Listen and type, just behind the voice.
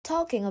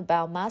Talking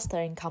about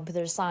Master in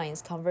Computer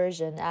Science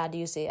conversion at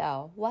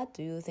UCL, what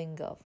do you think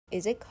of?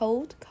 Is it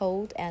code,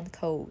 and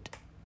code?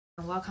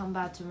 Welcome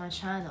back to my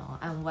channel.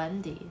 I'm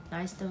Wendy.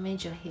 Nice to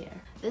meet you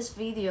here. This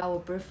video I will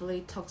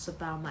briefly talk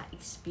about my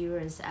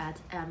experience at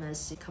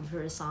MSc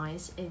Computer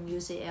Science in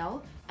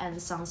UCL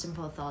and some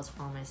simple thoughts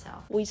from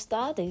myself. We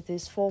studied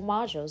these 4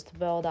 modules to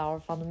build our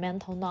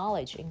fundamental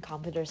knowledge in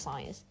computer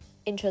science: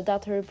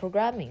 introductory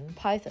programming,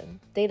 Python,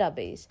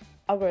 database,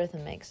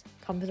 algorithmics,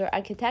 computer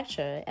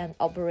architecture, and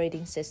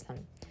operating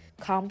system.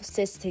 Comp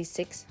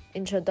 66,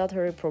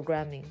 introductory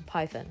programming,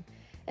 Python.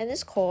 In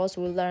this course,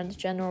 we learned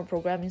general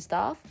programming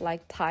stuff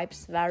like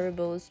types,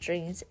 variables,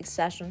 strings,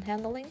 exception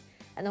handling,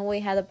 and then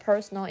we had a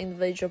personal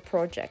individual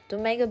project to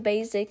make a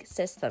basic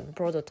system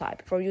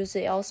prototype for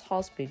UCL's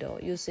hospital,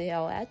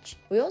 UCLH.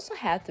 We also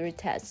had 3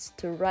 tests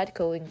to write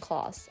code in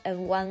class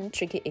and 1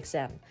 tricky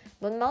exam,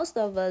 but most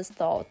of us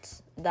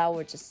thought that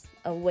was just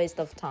a waste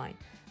of time,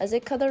 as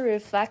it couldn't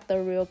reflect the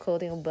real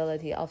coding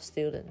ability of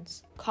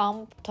students.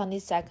 Comp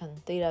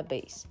 22nd,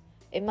 database.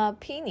 In my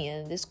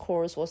opinion, this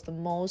course was the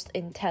most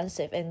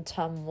intensive in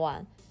Term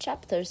 1.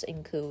 Chapters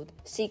include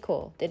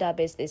SQL,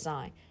 database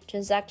design,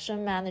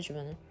 transaction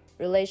management,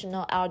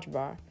 relational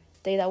algebra,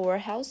 data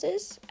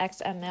warehouses,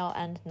 XML,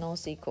 and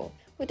NoSQL.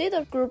 We did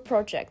a group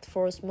project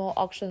for small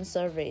auction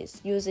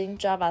surveys using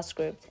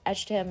JavaScript,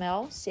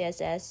 HTML,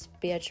 CSS,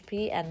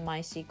 PHP, and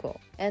MySQL.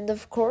 And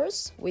of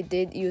course, we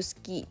did use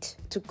Git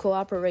to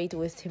cooperate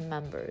with team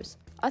members.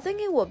 I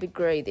think it would be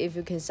great if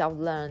you can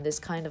self-learn this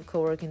kind of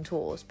co-working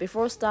tools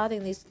before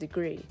starting this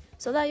degree,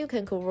 so that you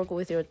can co-work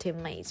with your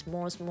teammates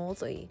more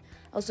smoothly,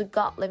 as you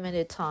got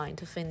limited time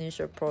to finish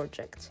your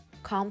project.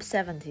 Comp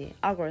 70,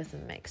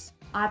 algorithmics.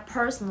 I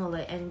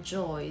personally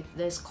enjoyed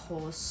this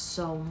course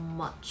so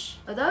much.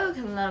 Although you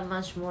can learn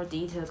much more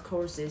detailed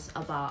courses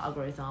about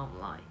algorithm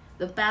online,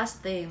 the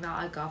best thing that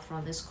I got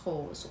from this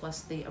course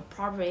was the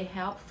appropriate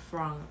help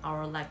from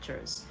our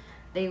lecturers.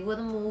 They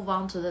wouldn't move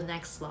on to the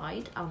next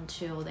slide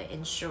until they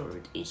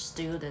ensured each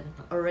student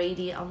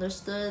already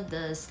understood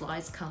the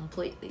slides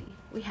completely.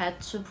 We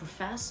had 2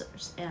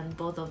 professors, and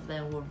both of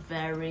them were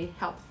very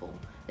helpful.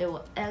 They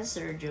would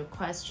answer your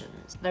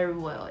questions very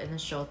well in a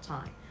short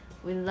time.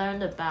 We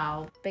learned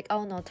about Big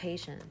O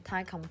notation,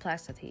 time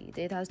complexity,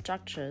 data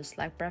structures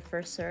like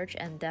breadth-first search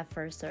and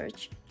depth-first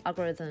search,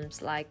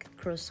 algorithms like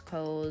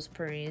Kruskal's,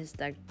 Prince,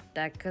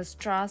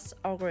 Dijkstra's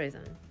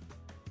algorithm.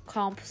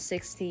 Comp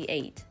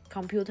 68,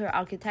 Computer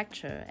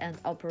Architecture and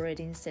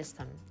Operating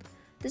System.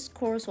 This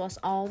course was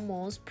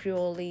almost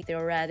purely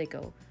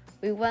theoretical.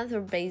 We went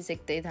through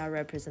basic data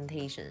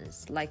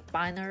representations like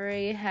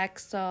binary,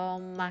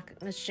 hexagon,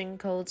 machine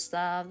code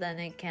stuff, then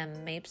it came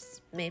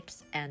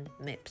MIPS, and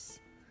MIPS.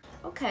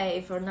 Okay,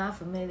 if you're not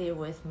familiar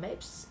with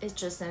MIPS, it's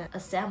just an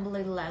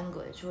assembly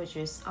language which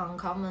is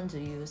uncommon to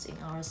use in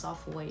our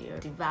software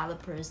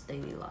developers'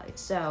 daily life.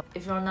 So,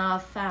 if you're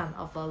not a fan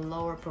of a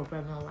lower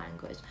programming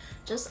language,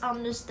 just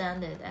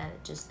understand it and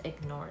just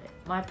ignore it.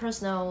 My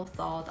personal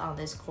thought on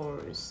this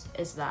course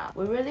is that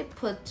we really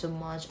put too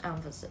much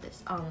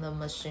emphasis on the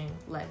machine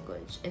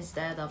language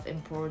instead of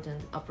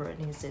important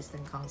operating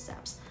system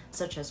concepts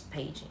such as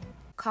paging.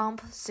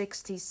 Comp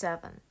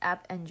 67,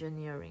 App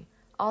Engineering.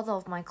 All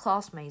of my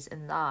classmates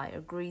and I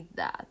agreed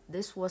that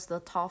this was the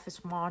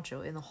toughest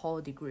module in the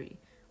whole degree.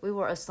 We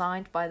were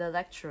assigned by the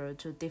lecturer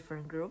to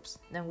different groups,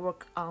 then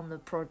work on the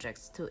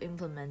projects to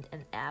implement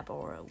an app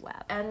or a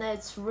web. And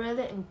it's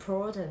really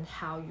important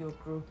how your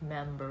group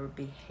member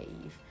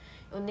behave.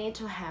 You need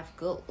to have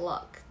good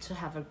luck to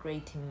have a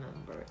great team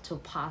member to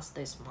pass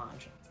this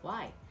module.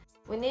 Why?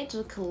 We need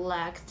to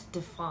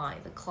define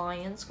the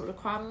client's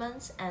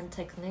requirements, and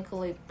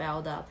technically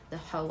build up the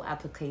whole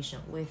application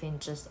within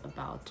just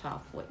about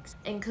 12 weeks,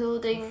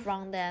 including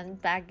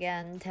front-end,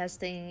 back-end,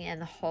 testing,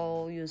 and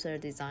whole user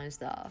design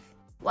stuff.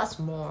 What's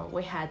more,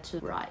 we had to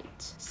write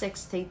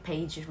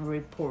 60-page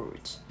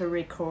report to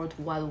record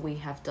what we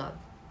have done.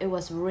 It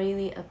was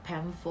really a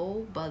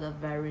painful but a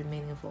very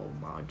meaningful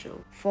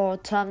module. For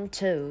Term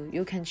 2,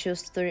 you can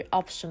choose 3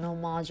 optional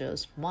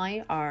modules.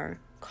 Mine are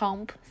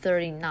Comp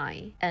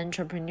 39,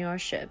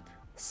 Entrepreneurship,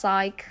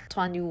 Psych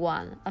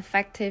 21,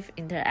 Affective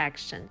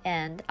Interaction,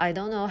 and I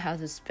don't know how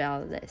to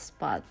spell this,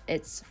 but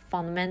it's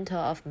Fundamental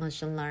of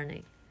Machine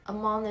Learning.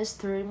 Among these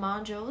 3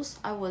 modules,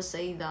 I would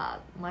say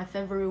that my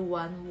favorite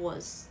one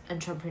was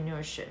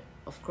Entrepreneurship,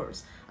 of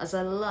course, as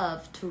I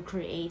love to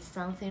create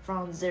something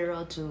from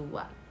 0 to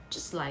 1.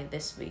 Just like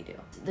this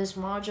video. This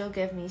module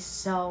gave me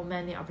so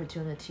many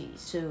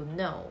opportunities to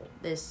know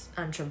these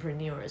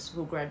entrepreneurs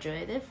who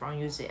graduated from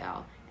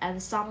UCL,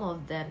 and some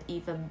of them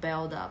even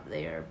built up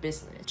their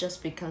business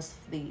just because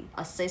of the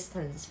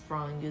assistance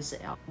from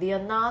UCL. The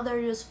another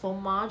useful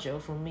module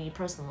for me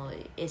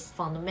personally is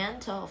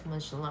Fundamental of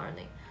Machine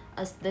Learning,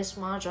 as this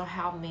module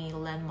helped me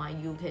land my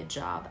UK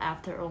job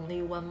after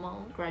only 1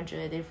 month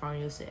graduated from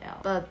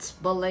UCL. But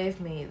believe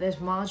me, this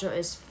module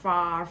is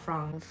far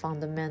from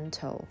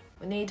fundamental.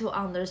 We need to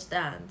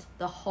understand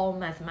the whole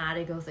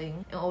mathematical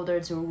thing in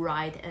order to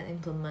write and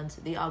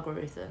implement the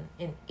algorithm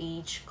in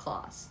each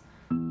class.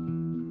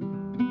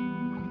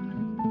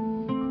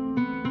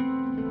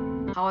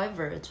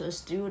 However, to a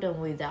student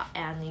without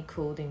any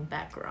coding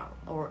background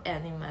or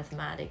any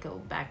mathematical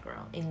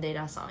background in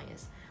data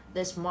science,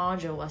 this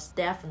module was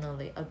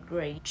definitely a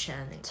great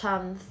challenge.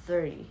 Term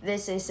 3.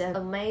 This is an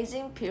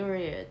amazing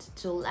period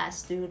to let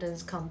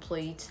students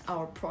complete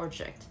our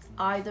project,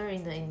 either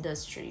in the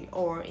industry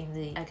or in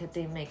the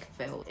academic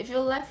field. If you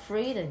like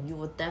freedom, you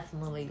will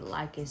definitely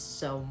like it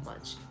so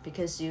much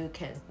because you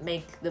can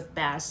make the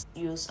best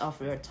use of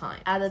your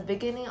time. At the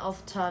beginning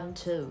of term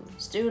 2,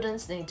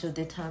 students need to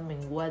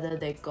determine whether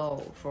they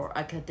go for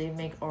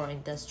academic or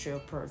industrial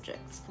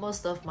projects.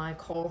 Most of my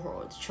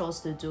cohort chose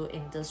to do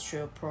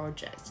industrial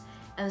projects,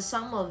 and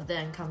some of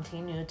them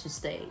continue to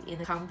stay in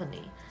the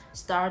company,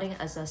 starting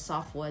as a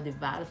software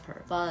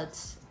developer. But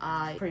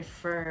I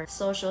prefer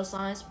social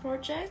science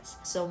projects,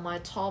 so my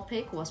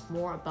topic was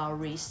more about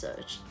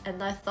research,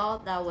 and I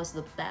thought that was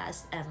the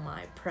best and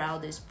my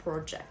proudest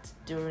project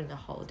during the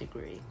whole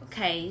degree.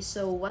 Okay,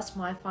 so what's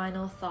my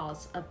final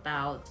thoughts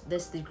about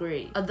this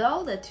degree?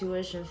 Although the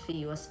tuition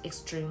fee was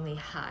extremely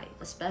high,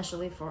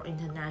 especially for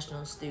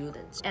international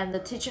students, and the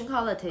teaching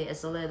quality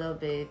is a little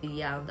bit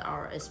beyond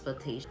our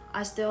expectation,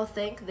 I still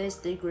think this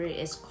degree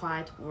is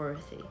quite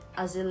worthy,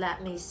 as it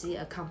let me see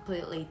a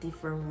completely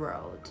different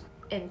world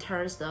in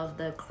terms of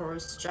the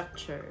course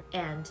structure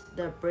and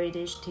the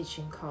British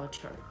teaching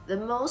culture. The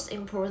most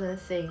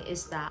important thing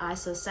is that I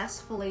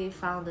successfully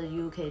found a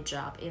UK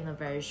job in a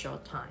very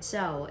short time.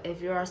 So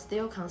if you are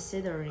still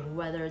considering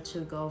whether to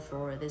go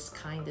for this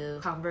kind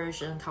of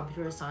conversion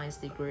computer science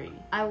degree,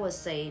 I would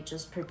say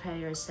just prepare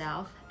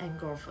yourself and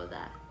go for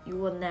that. You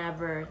will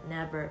never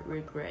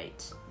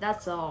regret.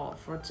 That's all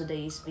for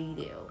today's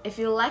video. If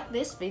you like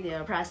this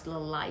video, press the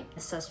like,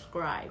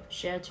 subscribe,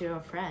 share to your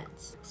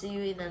friends. See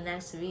you in the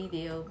next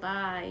video.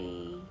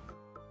 Bye!